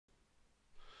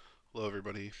Hello,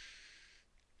 everybody.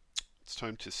 It's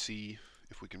time to see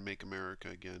if we can make America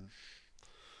again.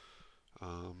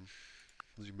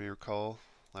 As you may recall,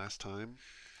 last time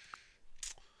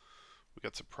we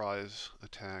got surprise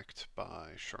attacked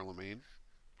by Charlemagne.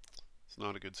 It's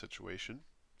not a good situation,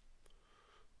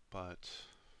 but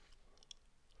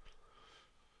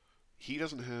he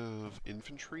doesn't have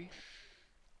infantry,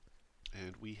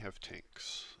 and we have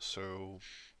tanks. So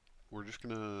we're just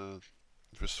gonna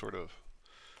sort of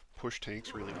push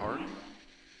tanks really hard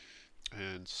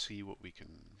and see what we can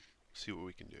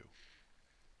do.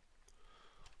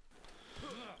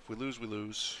 If we lose, we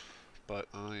lose, but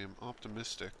I am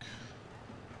optimistic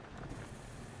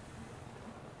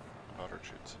about our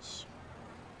chances.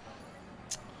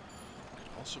 Could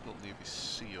also build Navy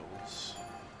SEALs.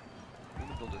 I'm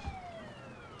going to build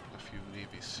a few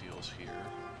Navy SEALs here.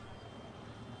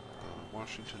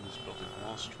 Washington is building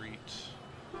Wall Street.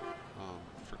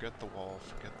 Forget the wall,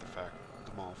 forget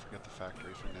the mall, forget the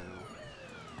factory for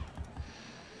now.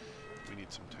 We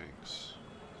need some tanks.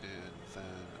 And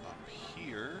then up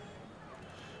here,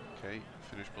 okay,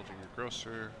 finish building your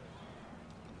grocer,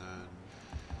 and then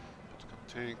build a couple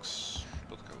tanks,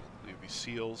 build a couple Navy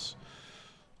SEALs.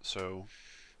 So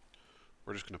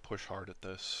we're just going to push hard at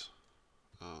this.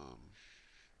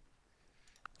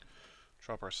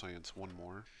 Drop our science one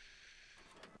more.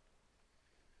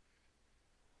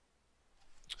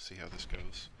 See how this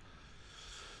goes.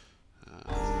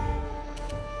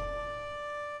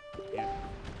 Yeah.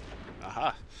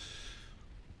 Aha!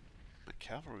 My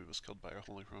cavalry was killed by a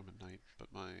Holy Roman Knight,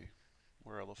 but my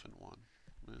war elephant won.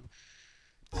 Well,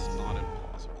 it's not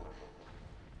impossible.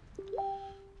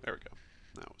 There we go.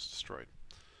 Now it was destroyed.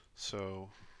 So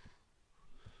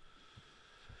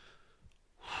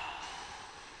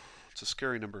it's a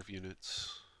scary number of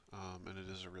units, and it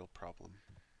is a real problem.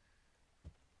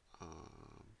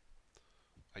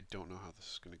 I don't know how this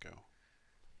is going to go,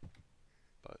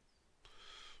 but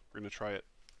we're going to try it.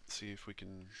 See if we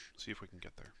can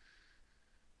get there.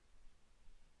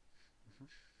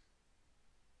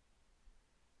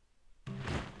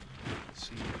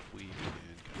 See if we can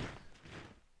get there.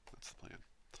 That's the plan.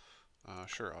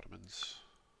 Sure, Ottomans.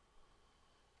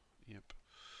 Yep.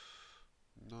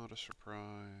 Not a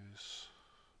surprise.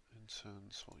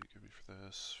 Incense, what will you give me for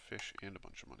this? Fish and a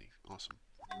bunch of money. Awesome.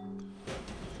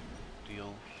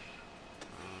 Deal.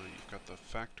 You've got the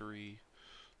factory.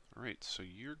 Alright, so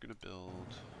you're gonna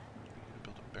build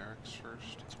a barracks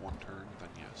first. It's one turn, then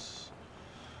yes.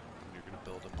 And you're gonna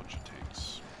build a bunch of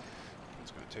tanks.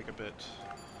 It's gonna take a bit.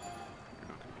 You're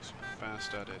not gonna be super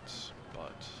fast at it,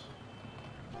 but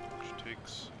you're gonna build a bunch of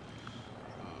tanks.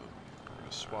 We're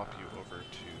gonna swap you over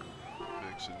to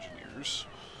Max Engineers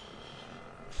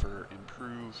for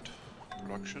improved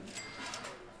production.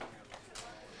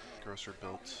 Grocer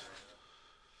built.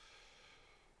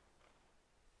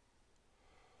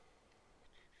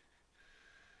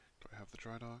 Do I have the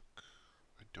dry dock?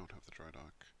 I don't have the dry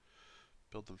dock.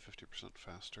 Build them 50%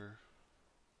 faster.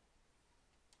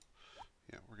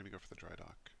 Yeah, we're gonna go for the dry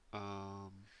dock.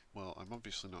 Well, I'm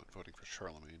obviously not voting for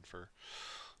Charlemagne for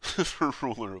for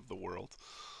ruler of the world.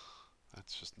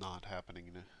 That's just not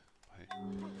happening by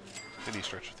any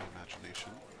stretch of the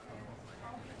imagination.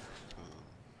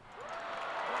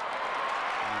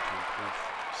 I need to improve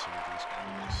some of these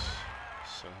guys,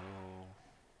 so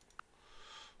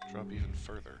drop even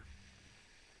further.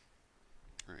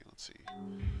 Alright, let's see.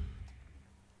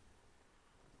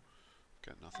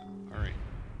 Got nothing. Alright.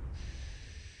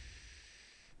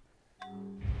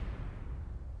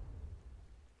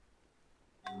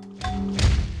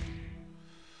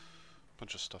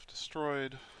 Bunch of stuff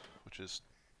destroyed, which is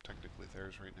technically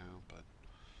theirs right now, but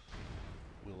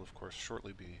will of course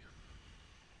shortly be...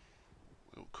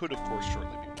 could of course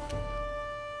shortly be mine.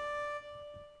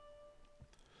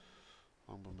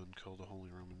 Nobleman killed a Holy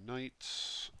Roman Knight.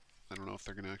 I don't know if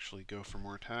they're going to actually go for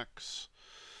more attacks.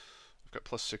 I've got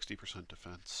plus 60%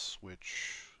 defense,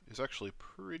 which is actually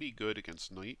pretty good against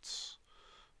knights,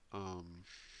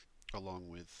 along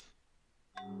with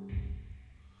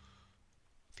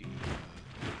the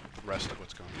rest of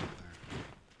what's going on there.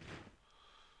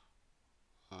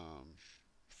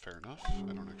 Fair enough.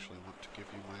 I don't actually want to give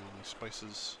you my only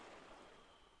spices.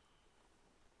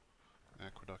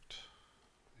 Aqueduct.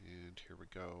 And here we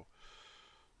go.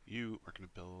 You are going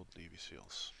to build Navy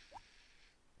SEALs.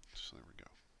 So there we go.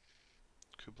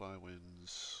 Kublai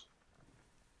wins.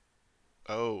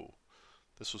 Oh,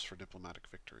 this was for diplomatic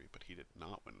victory, but he did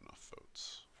not win enough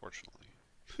votes, fortunately.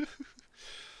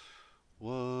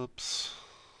 Whoops.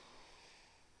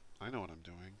 I know what I'm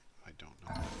doing. I don't know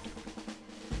what I'm doing.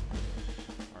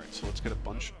 Alright, Alright, so let's get a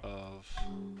bunch of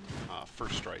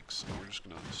first strikes, and we're just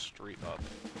going to straight up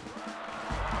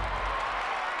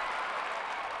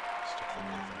stick them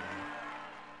over there.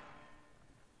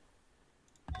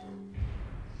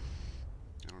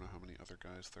 I don't know how many other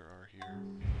guys there are here,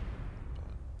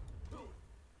 but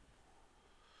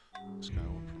this guy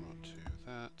will promote to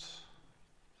that.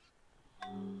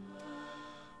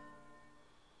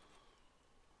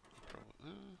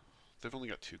 They've only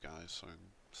got 2 guys, so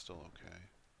I'm still okay.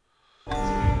 Yep.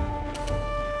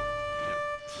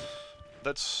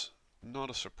 That's not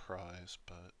a surprise,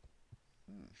 but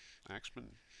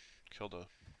Axeman killed a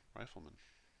rifleman.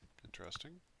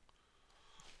 Interesting.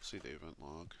 See the event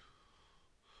log.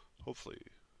 Hopefully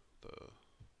the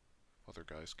other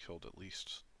guys killed at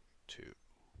least 2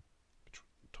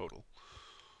 total.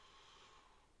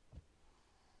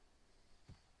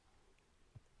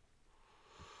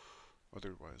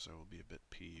 Otherwise, I will be a bit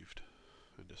peeved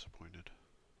and disappointed.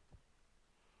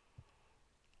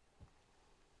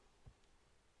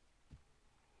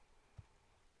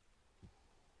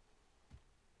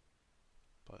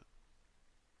 But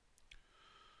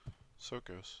so it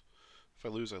goes. If I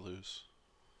lose, I lose.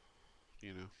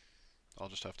 You know, I'll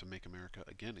just have to make America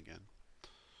again.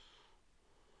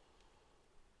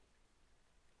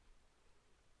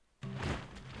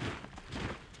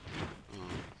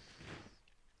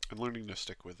 And learning to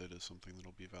stick with it is something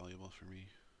that'll be valuable for me.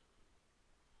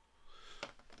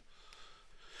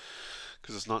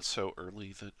 Because it's not so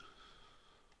early that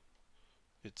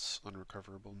it's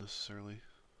unrecoverable necessarily.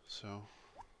 So,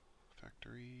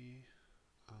 factory,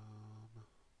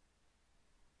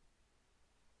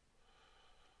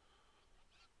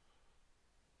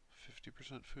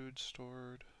 50% food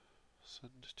stored,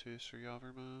 send to Sir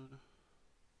Yaverman.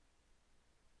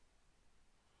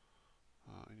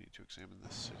 I need to examine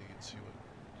this city and see what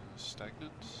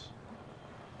stagnant.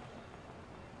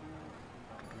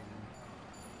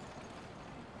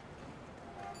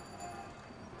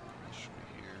 This should be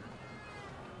here.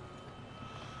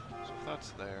 So if that's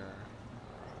there,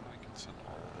 I can send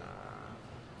all of it.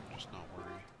 Just not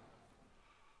worry.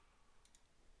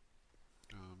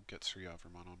 Get Sir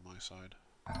Yaverman on my side.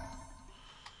 Because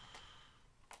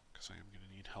I am going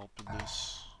to need help in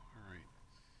this. Alright.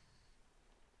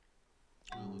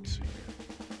 Well, let's see here.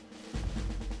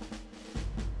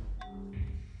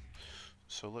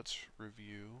 So let's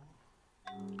review.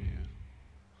 Yeah.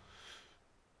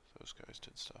 Those guys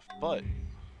did stuff. But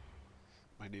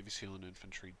my Navy SEAL and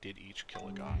infantry did each kill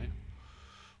a guy,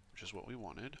 which is what we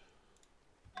wanted.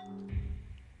 Okay.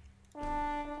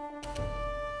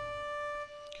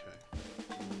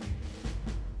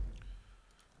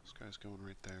 This guy's going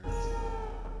right there.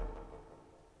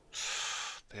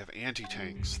 They have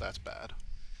anti-tanks. That's bad.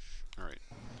 Alright.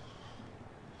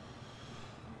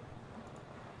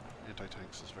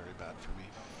 Anti-tanks is very bad for me.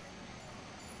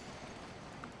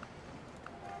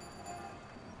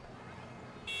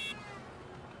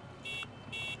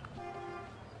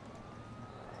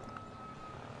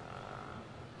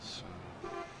 So...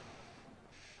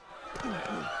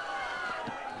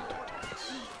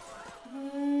 anti-tanks.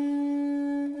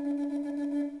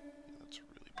 Yeah, that's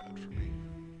really bad for me.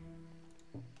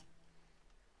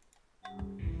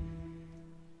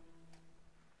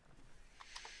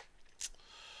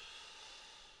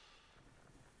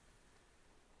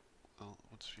 Well,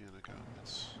 what's Vienna got?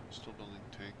 It's still building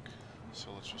tank,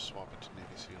 so let's just swap it to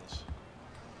Navy SEALs.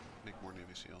 Make more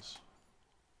Navy SEALs.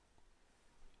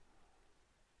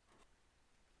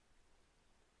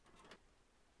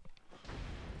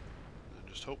 And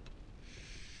just hope.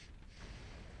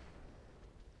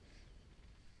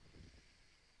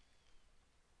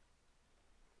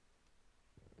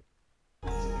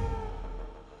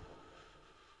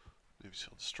 Navy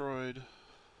SEAL destroyed.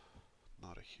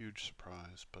 Not a huge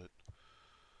surprise, but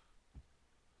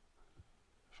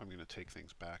if I'm going to take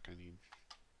things back, I need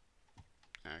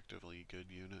actively good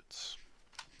units.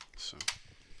 So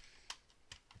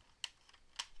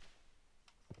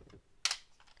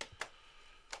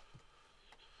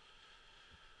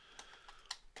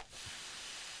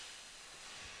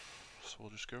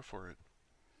we'll just go for it.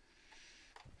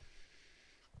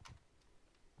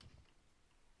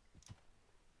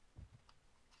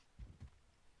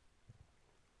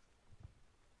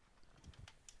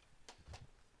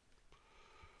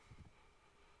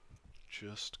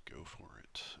 Just go for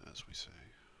it, as we say.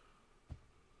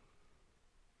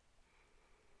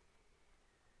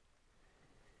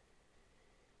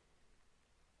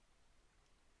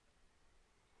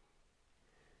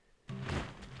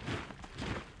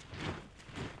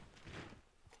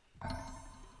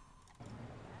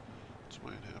 What's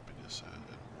my unhappiness at and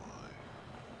why?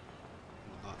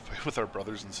 not fight with our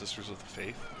brothers and sisters of the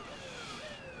faith?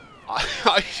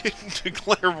 I didn't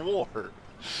declare war!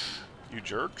 You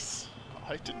jerks.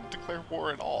 I didn't declare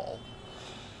war at all.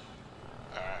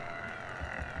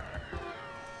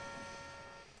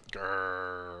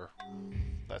 Grrr.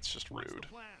 That's just rude.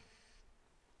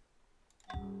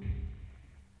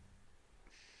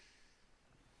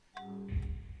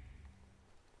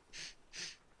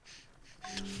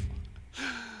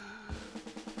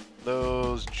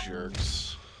 Those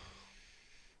jerks.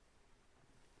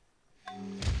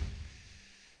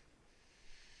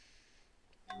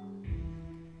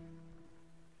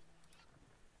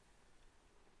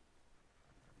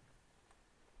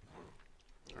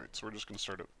 Alright, so we're just gonna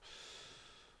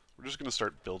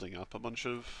start building up a bunch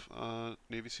of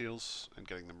Navy SEALs and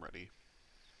getting them ready.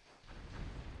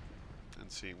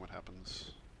 And seeing what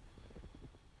happens.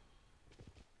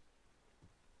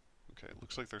 Okay,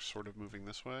 looks like they're sort of moving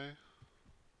this way,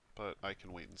 but I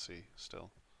can wait and see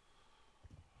still.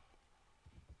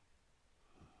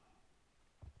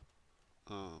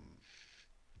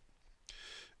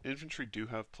 Infantry do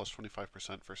have plus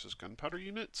 25% versus gunpowder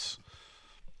units,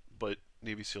 but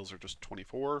Navy SEALs are just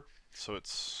 24, so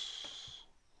it's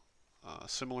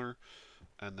similar.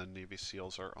 And then Navy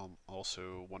SEALs are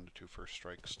also 1 to 2 first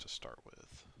strikes to start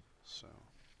with. So.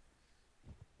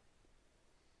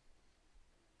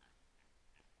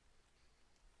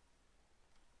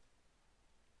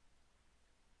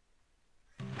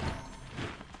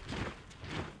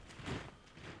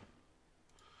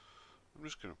 I'm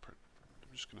just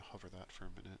gonna hover that for a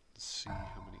minute and see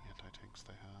how many anti-tanks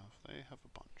they have. They have a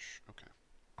bunch. Okay.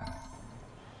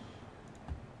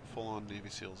 Full-on Navy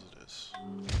SEALs it is.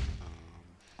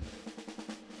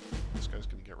 This guy's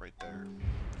gonna get right there.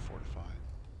 Fortify.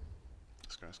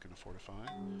 This guy's gonna fortify.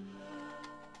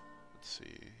 Let's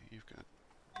see. You've got.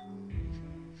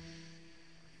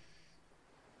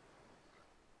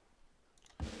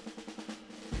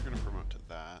 You're gonna promote to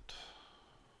that.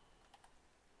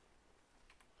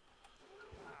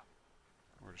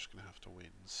 We're just gonna have to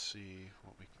wait and see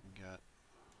what we can get.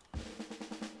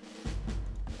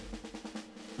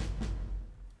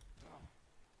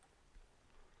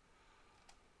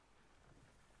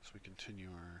 So we continue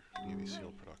our Navy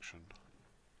SEAL production.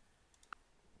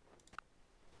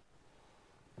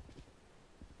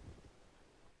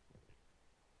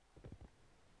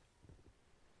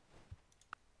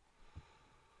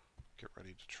 Get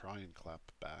ready to try and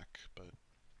clap back, but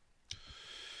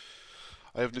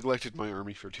I have neglected my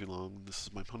army for too long. This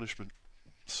is my punishment.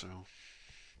 So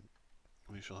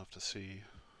we shall have to see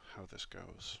how this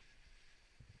goes.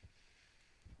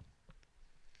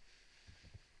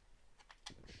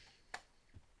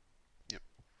 Yep.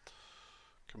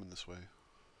 Coming this way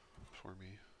for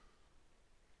me.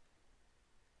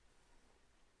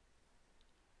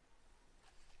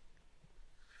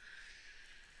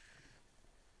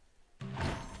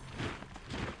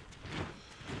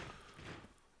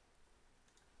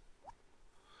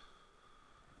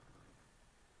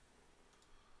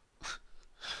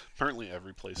 Apparently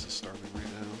every place is starving right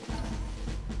now,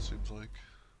 it seems like.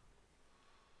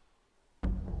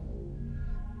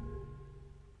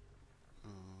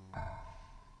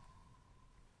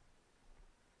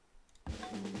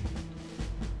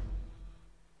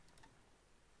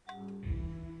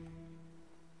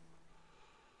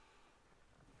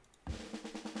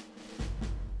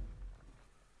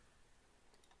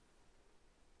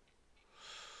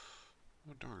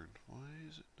 Oh darn, why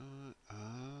is it not...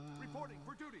 Reporting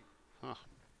for duty! Huh.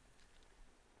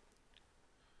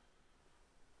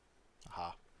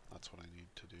 Aha, that's what I need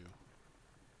to do.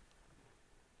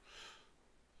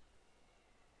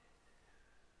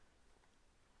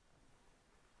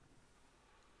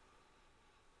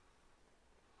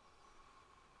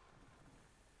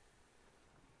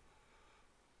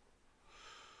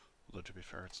 Although to be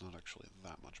fair, it's not actually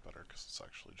that much better because it's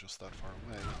actually just that far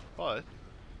away, but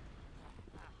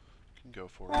can go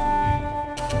for it.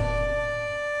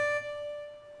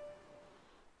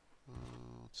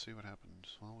 Let's see what happened.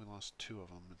 Well, we lost 2 of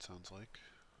them, it sounds like.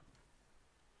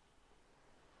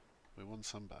 We won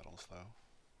some battles, though.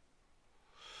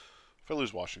 If I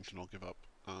lose Washington, I'll give up.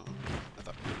 At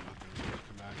that point, I'm not going to be able to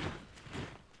come back.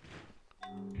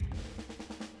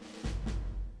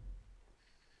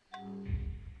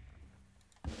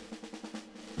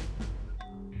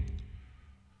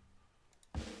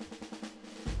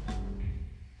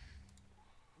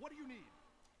 What do you need?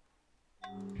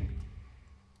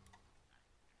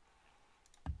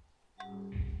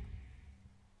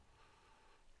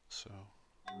 So...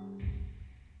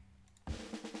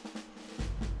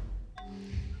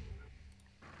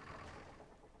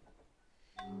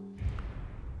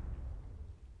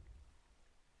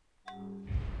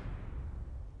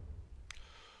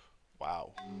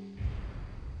 Wow.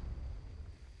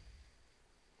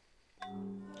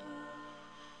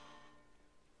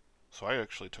 So I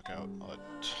actually took out a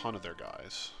ton of their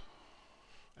guys,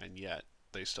 and yet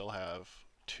they still have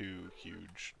two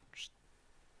huge,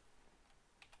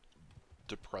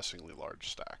 depressingly large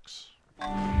stacks. So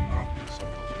they'll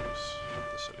lose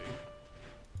the city.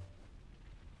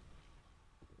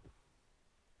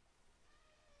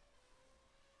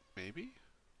 Maybe?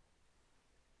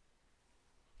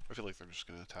 I feel like they're just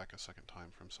going to attack a second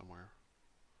time from somewhere.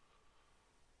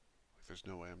 Like, there's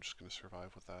no way I'm just going to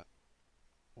survive with that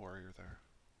warrior there.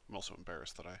 I'm also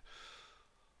embarrassed that I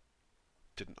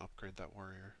didn't upgrade that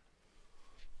warrior.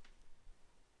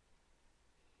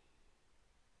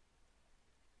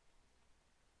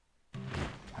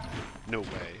 No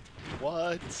way.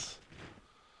 What?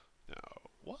 No.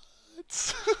 What?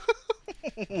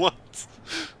 What?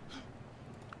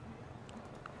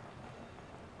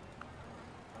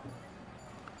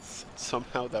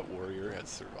 Somehow that warrior has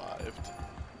survived.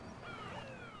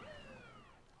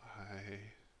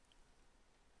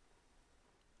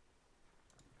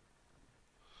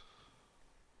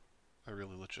 I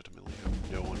really legitimately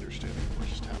have no understanding of what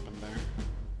just happened there.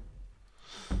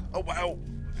 Oh wow!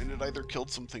 And it either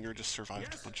killed something or just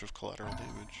survived a bunch of collateral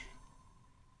damage.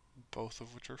 Both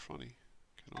of which are funny.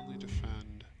 Can only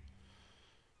defend.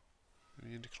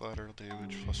 Immune to collateral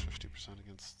damage plus 50%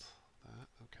 against that.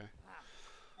 Okay.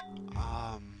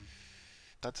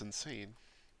 That's insane.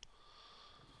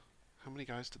 How many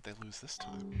guys did they lose this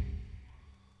time?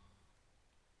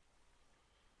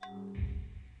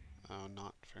 Oh,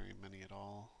 not very many at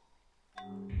all.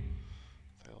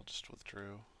 They all just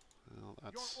withdrew. Well,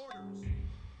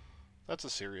 that's a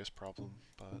serious problem,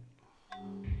 but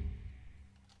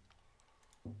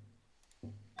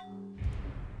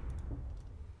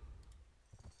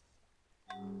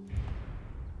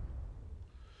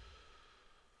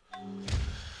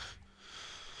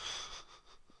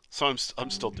so I'm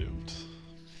still doomed.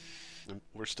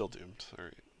 We're still doomed. All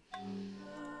right.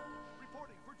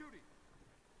 Reporting for duty.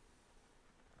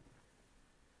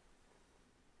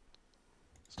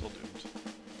 Still doomed.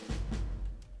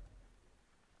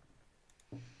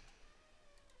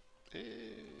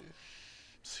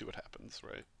 See what happens,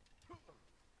 right?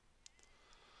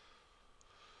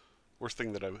 Worst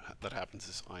thing that happens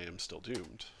is I am still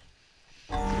doomed.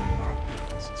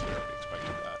 Since we already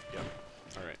expected that. Yep.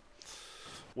 All right.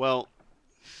 Well,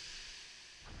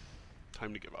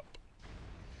 time to give up.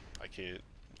 I can't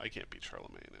beat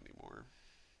Charlemagne anymore.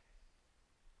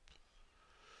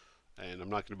 And I'm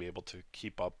not going to be able to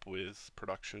keep up with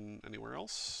production anywhere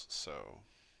else, so...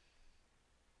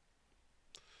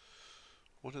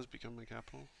 What has become my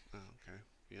capital? Oh, okay.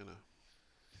 Vienna.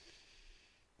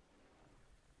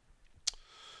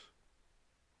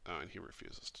 Oh, and he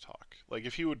refuses to talk. Like,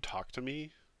 if he would talk to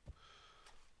me,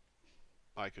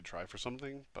 I could try for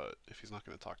something, but if he's not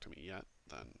going to talk to me yet,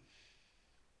 then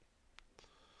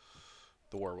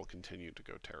the war will continue to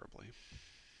go terribly.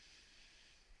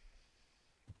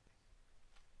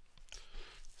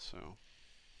 So,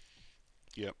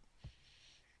 yep.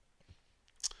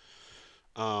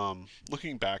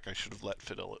 Looking back, I should have let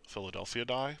Philadelphia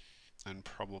die, and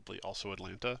probably also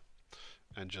Atlanta,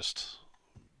 and just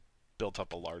built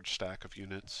up a large stack of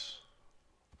units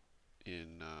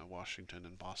in Washington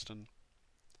and Boston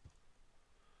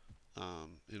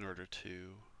in order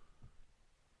to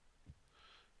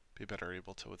be better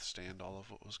able to withstand all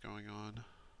of what was going on.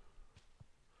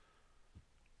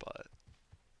 But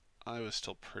I was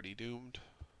still pretty doomed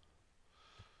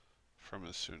from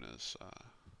as soon as...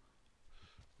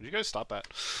 Would you guys stop that?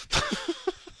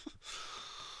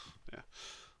 Yeah.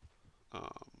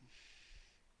 I'm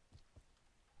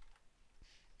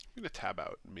gonna tab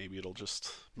out. Maybe it'll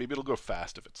go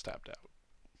fast if it's tabbed out.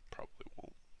 Probably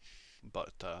won't.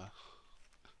 But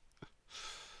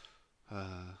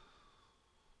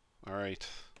all right.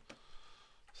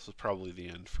 This is probably the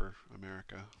end for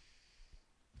America.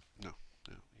 No,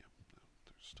 yeah, no.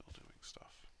 They're still doing stuff.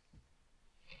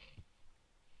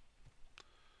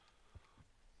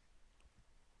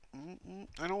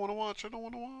 I don't want to watch. I don't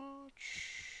want to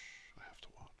watch. I have to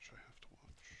watch. I have to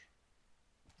watch.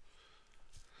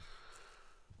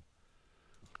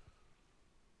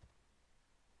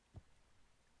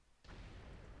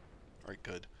 Alright,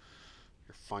 good.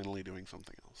 You're finally doing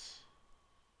something else.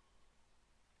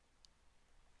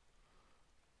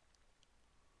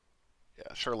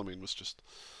 Yeah, Charlemagne was just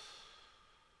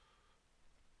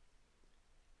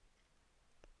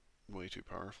way too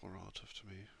powerful relative to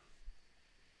me.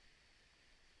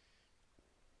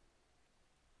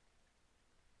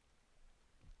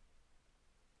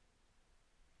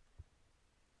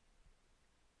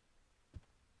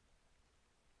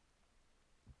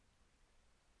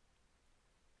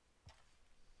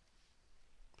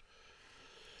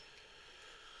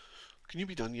 Can you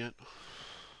be done yet?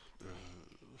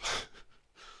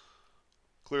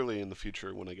 Clearly in the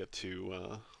future, when I get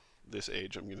to this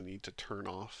age, I'm going to need to turn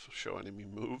off show enemy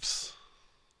moves.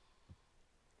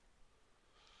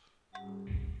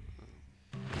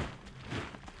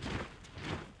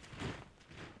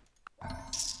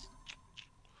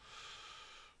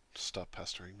 Stop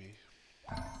pestering me.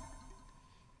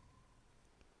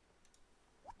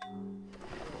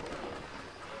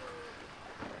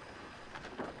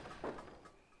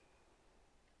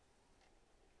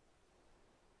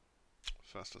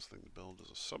 Fastest thing to build is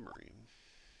a submarine.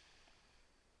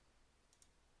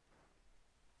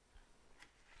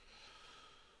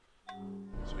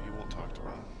 So he won't talk to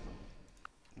me.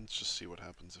 Let's just see what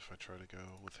happens if I try to go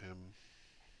with him.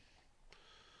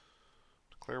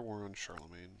 Declare war on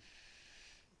Charlemagne.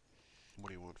 What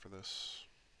do you want for this?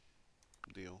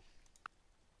 Deal.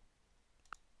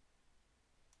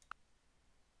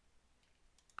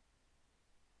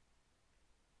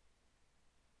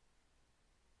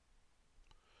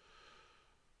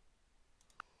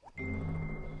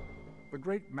 The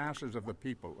great masses of the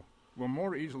people will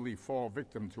more easily fall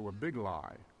victim to a big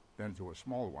lie than to a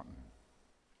small one.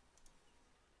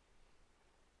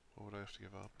 What would I have to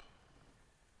give up?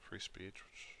 Free speech,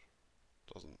 which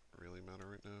doesn't really matter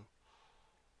right now.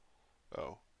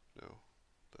 Oh, no.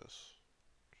 This.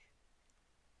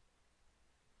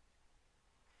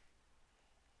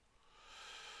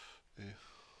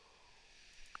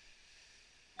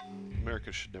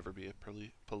 America should never be a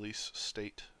police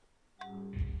state.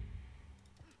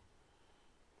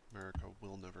 America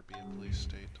will never be a police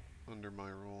state under my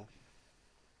rule.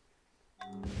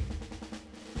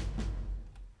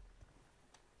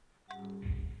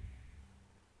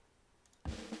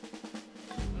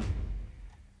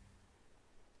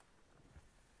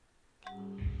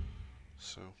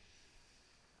 So,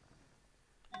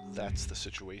 that's the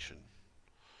situation.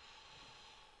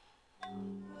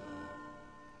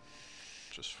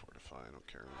 Just fortify, I don't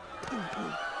care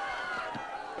anymore.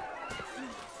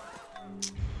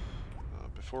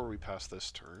 Before we pass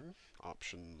this turn,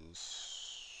 options,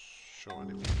 show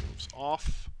enemy moves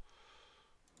off,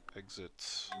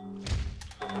 exits,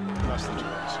 pass the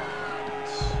turn.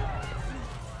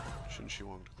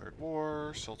 Shinshiwang declared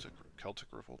war, Celtic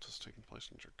revolt is taking place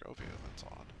in Gergovia, that's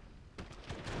odd.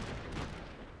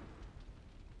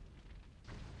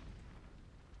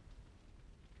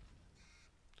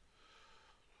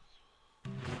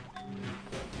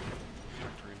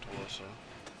 Factory in Tolosa.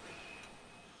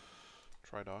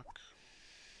 Tridoc.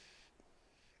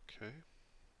 Okay.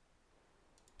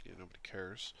 Yeah, nobody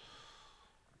cares.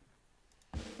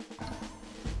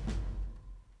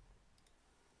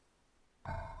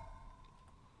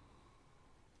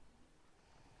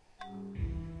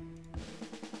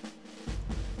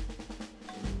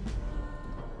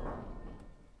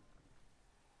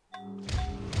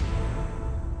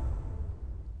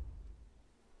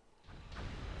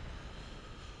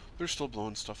 They're still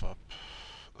blowing stuff up.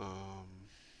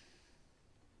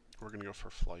 We're gonna go for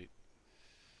flight.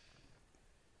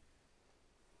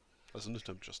 As an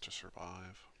attempt just to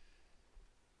survive.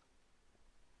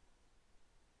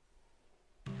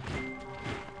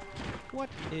 What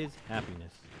is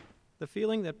happiness? The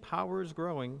feeling that power is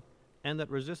growing and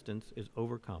that resistance is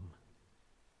overcome.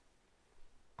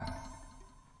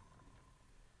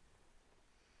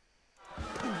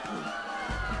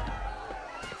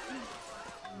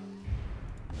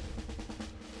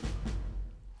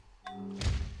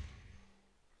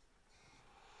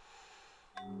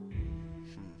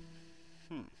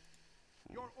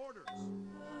 Your orders.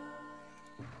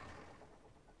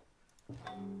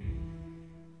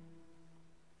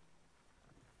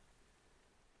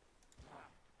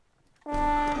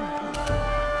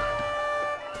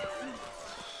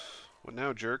 What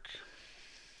now, jerk?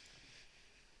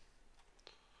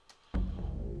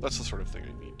 That's the sort of thing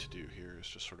I need to do here, is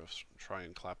just sort of try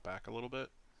and clap back a little bit.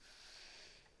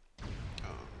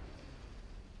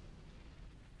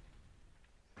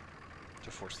 To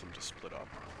force them to split up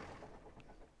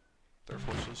their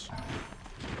forces.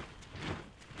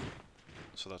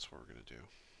 So that's what we're going to do.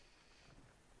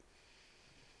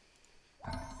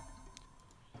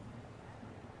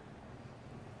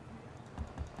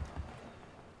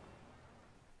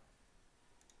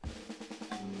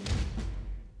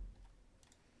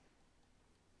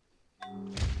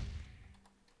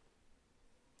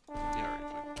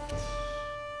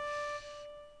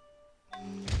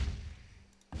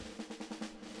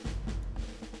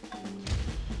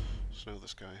 So now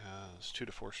this guy has 2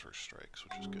 to force first strikes,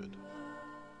 which is good.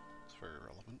 It's very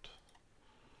relevant.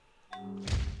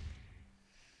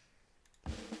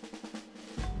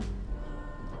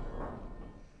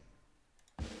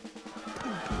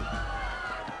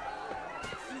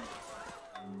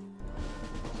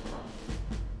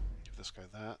 this guy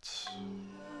that. So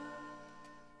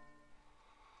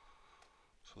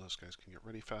those guys can get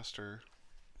ready faster.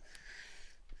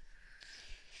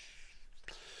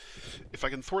 If I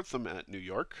can thwart them at New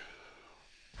York,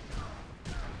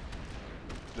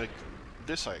 like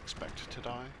this I expect to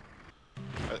die.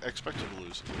 I expect to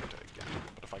lose Utah again,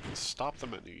 but if I can stop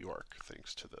them at New York,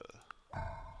 thanks to the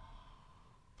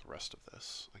rest of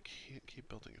this, I can't keep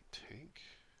building a tank.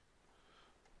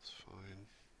 It's fine.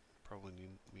 Probably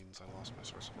means I lost my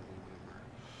source of aluminum or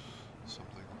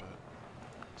something, but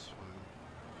it's fine.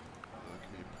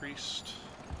 Give me a priest.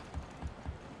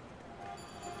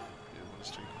 Yeah, what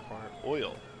does tank require?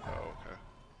 Oil! Oh, okay.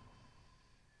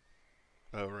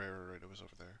 Oh, right, it was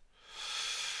over there.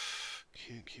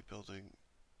 Can't keep building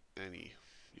any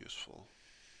useful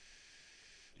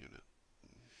unit.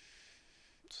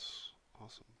 It's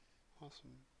awesome.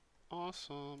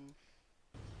 Awesome.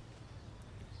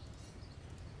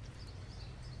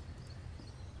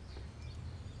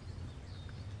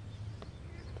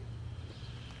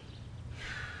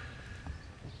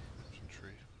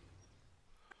 Infantry.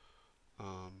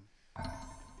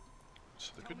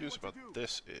 So the good news about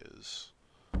this is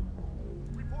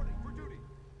Reporting for duty.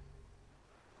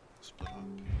 split up.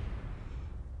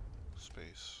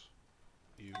 Space.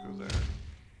 You go there.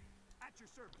 At your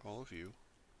service. All of you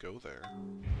go there.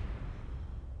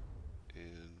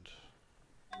 And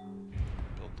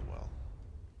build the well.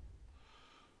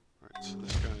 Alright, so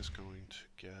this guy's going to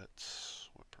get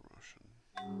what promotion?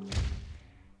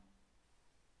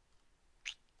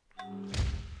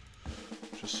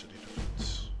 Just city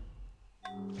defense.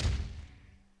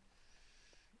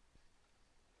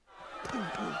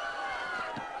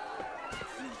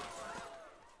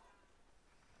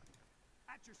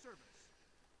 At your service.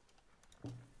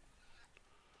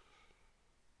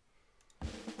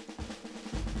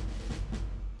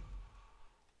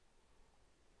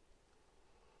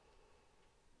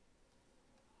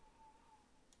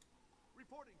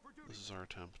 Reporting for duty. This is our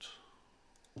attempt.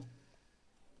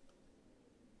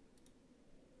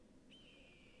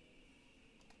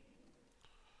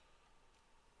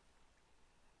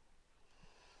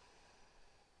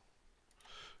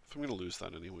 If I'm going to lose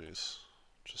that anyways,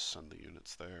 just send the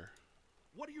units there.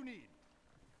 What do you need?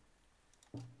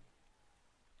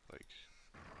 Like,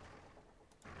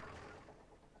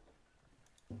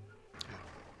 yeah.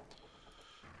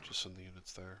 Just send the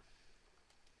units there.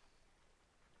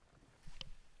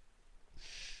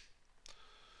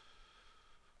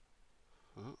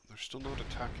 Oh, they're still not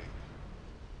attacking.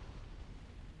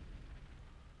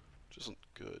 Which isn't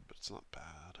good, but it's not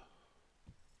bad.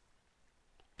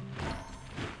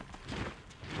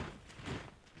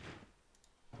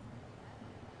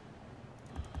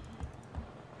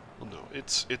 Well, no,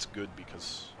 it's good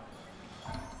because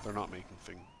they're not making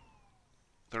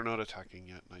they're not attacking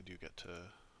yet, and I do get to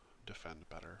defend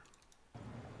better.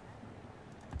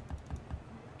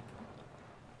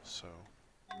 So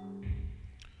it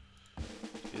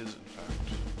is in fact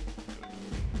good.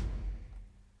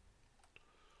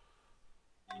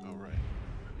 Oh right,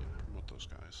 yeah, promote those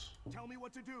guys. Tell me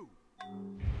what to do.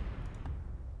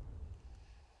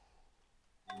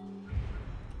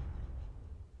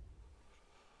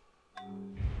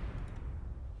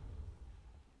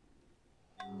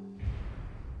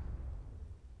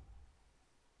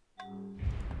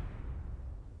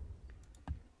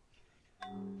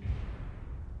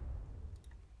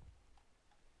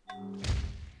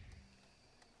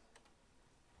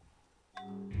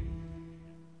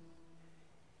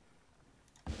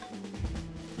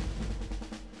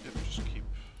 Yep, just keep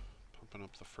pumping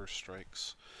up the first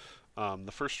strikes.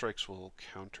 The first strikes will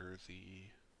counter the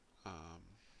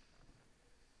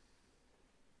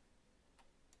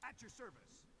At your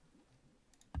service.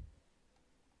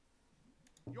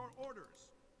 Your orders.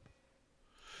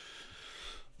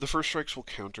 the first strikes will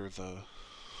counter the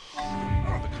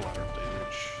collateral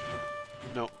damage.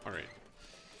 No, alright.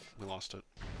 We lost it.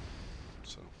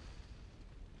 So.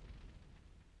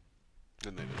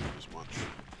 And they didn't lose much.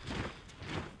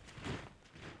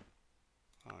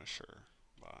 Sure.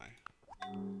 Bye.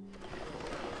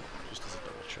 Just as a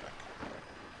double check.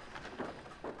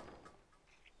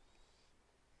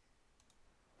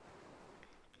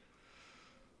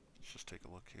 Let's just take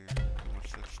a look here. How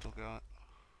much they've still got.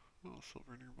 Oh,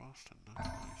 silver near Boston. That's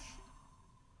nice.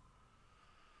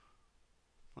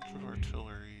 Bunch of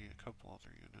artillery, a couple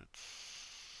other units.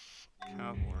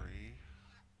 Cavalry.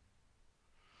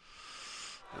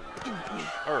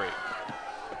 Alright.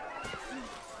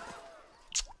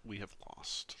 We have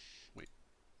lost. Wait.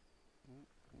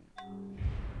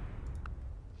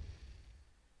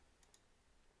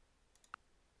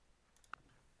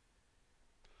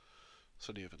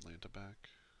 City of Atlanta back.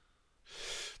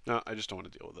 No, I just don't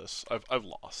want to deal with this. I've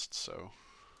lost, so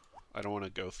I don't want to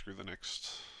go through the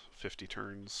next 50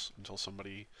 turns until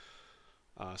somebody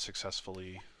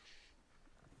successfully...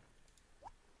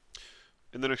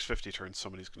 In the next 50 turns,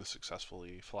 somebody's going to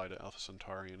successfully fly to Alpha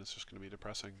Centauri, and it's just going to be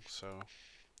depressing, so...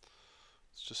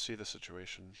 Let's just see the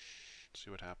situation, see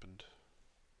what happened.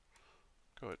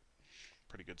 Go at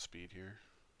pretty good speed here.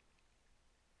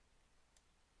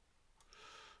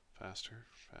 Faster,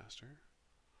 faster.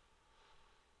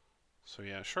 So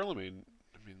yeah, Charlemagne,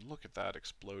 I mean, look at that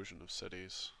explosion of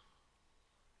cities.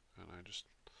 And I just...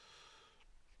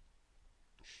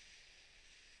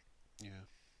 Yeah.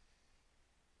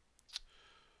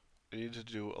 I need to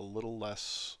do a little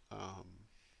less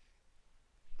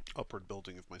upward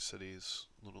building of my cities,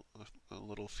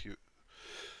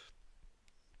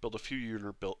 build a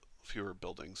fewer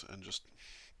buildings, and just...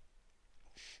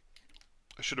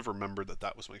 I should have remembered that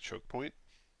that was my choke point,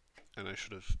 and I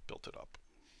should have built it up.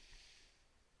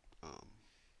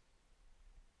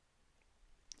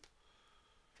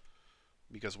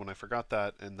 Because when I forgot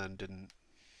that and then didn't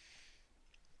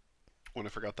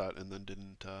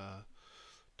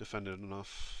defend it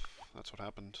enough, that's what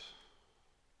happened.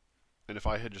 And if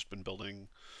I had just been building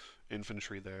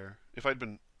infantry there, if I'd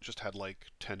been just had like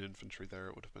 10 infantry there,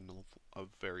 it would have been a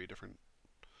very different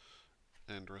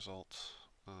end result.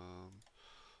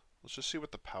 Let's just see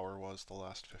what the power was the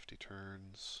last 50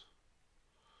 turns.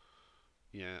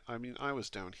 Yeah, I mean, I was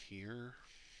down here,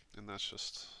 and that's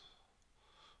just...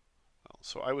 Well,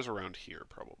 so I was around here,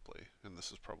 probably, and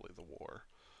this is probably the war.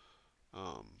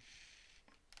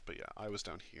 But yeah, I was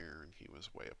down here, and he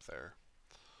was way up there.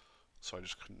 So I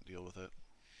just couldn't deal with it.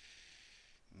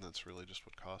 And that's really just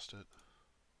what caused it.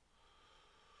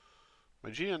 My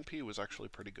GNP was actually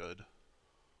pretty good.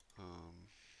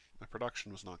 My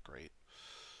production was not great,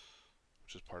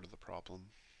 which is part of the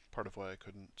problem. Part of why I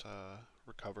couldn't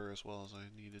recover as well as I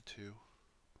needed to.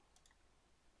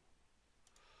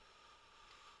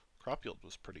 Crop yield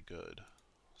was pretty good,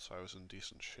 so I was in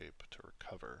decent shape to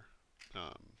recover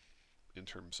in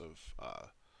terms of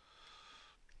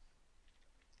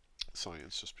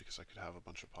science, just because I could have a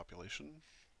bunch of population,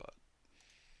 but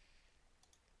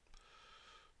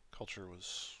culture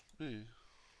was,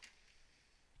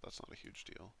 that's not a huge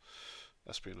deal.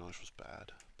 Espionage was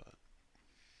bad, but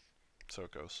so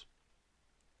it goes.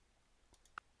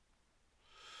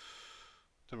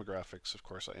 Demographics, of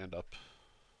course, I end up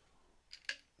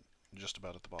just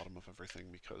about at the bottom of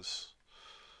everything because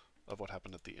of what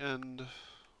happened at the end.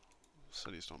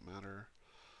 Cities don't matter.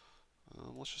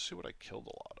 Let's just see what I killed a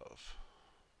lot of.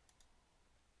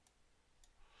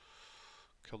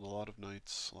 Killed a lot of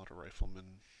knights, a lot of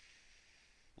riflemen,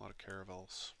 a lot of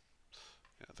caravels.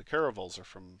 Yeah, the caravels are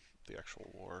from the actual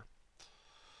war.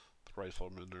 The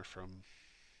riflemen are from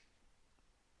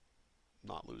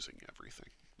not losing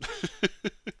everything.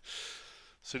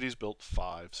 Cities built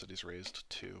 5, cities raised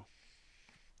 2.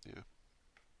 Yeah.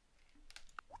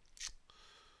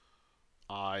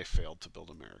 I failed to build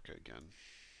America again.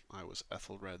 I was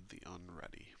Ethelred the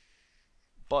Unready.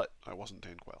 But I wasn't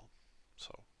Dan Quayle,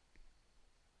 so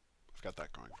I've got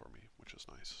that going for me, which is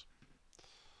nice.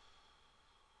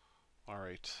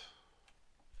 Alright.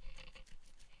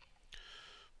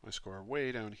 My score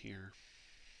way down here.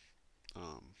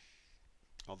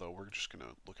 Although we're just going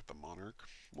to look at the Monarch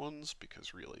ones,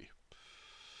 because really,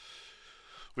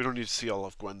 we don't need to see all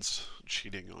of Gwen's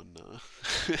cheating on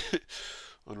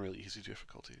on really easy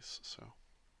difficulties, so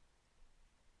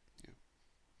yeah.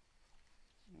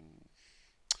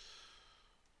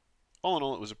 All in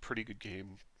all, it was a pretty good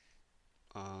game.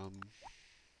 I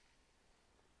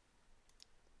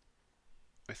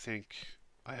think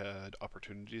I had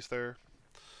opportunities there,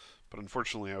 but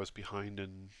unfortunately I was behind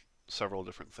in several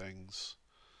different things,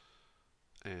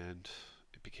 and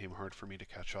it became hard for me to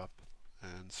catch up,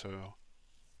 and so,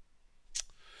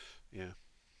 yeah.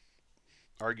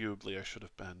 Arguably, I should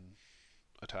have been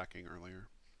attacking earlier,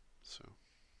 so.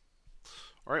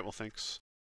 Alright, well, thanks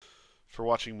for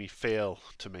watching me fail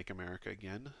to make America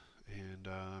again, and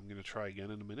I'm going to try again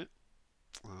in a minute,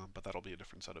 but that'll be a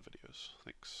different set of videos.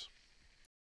 Thanks.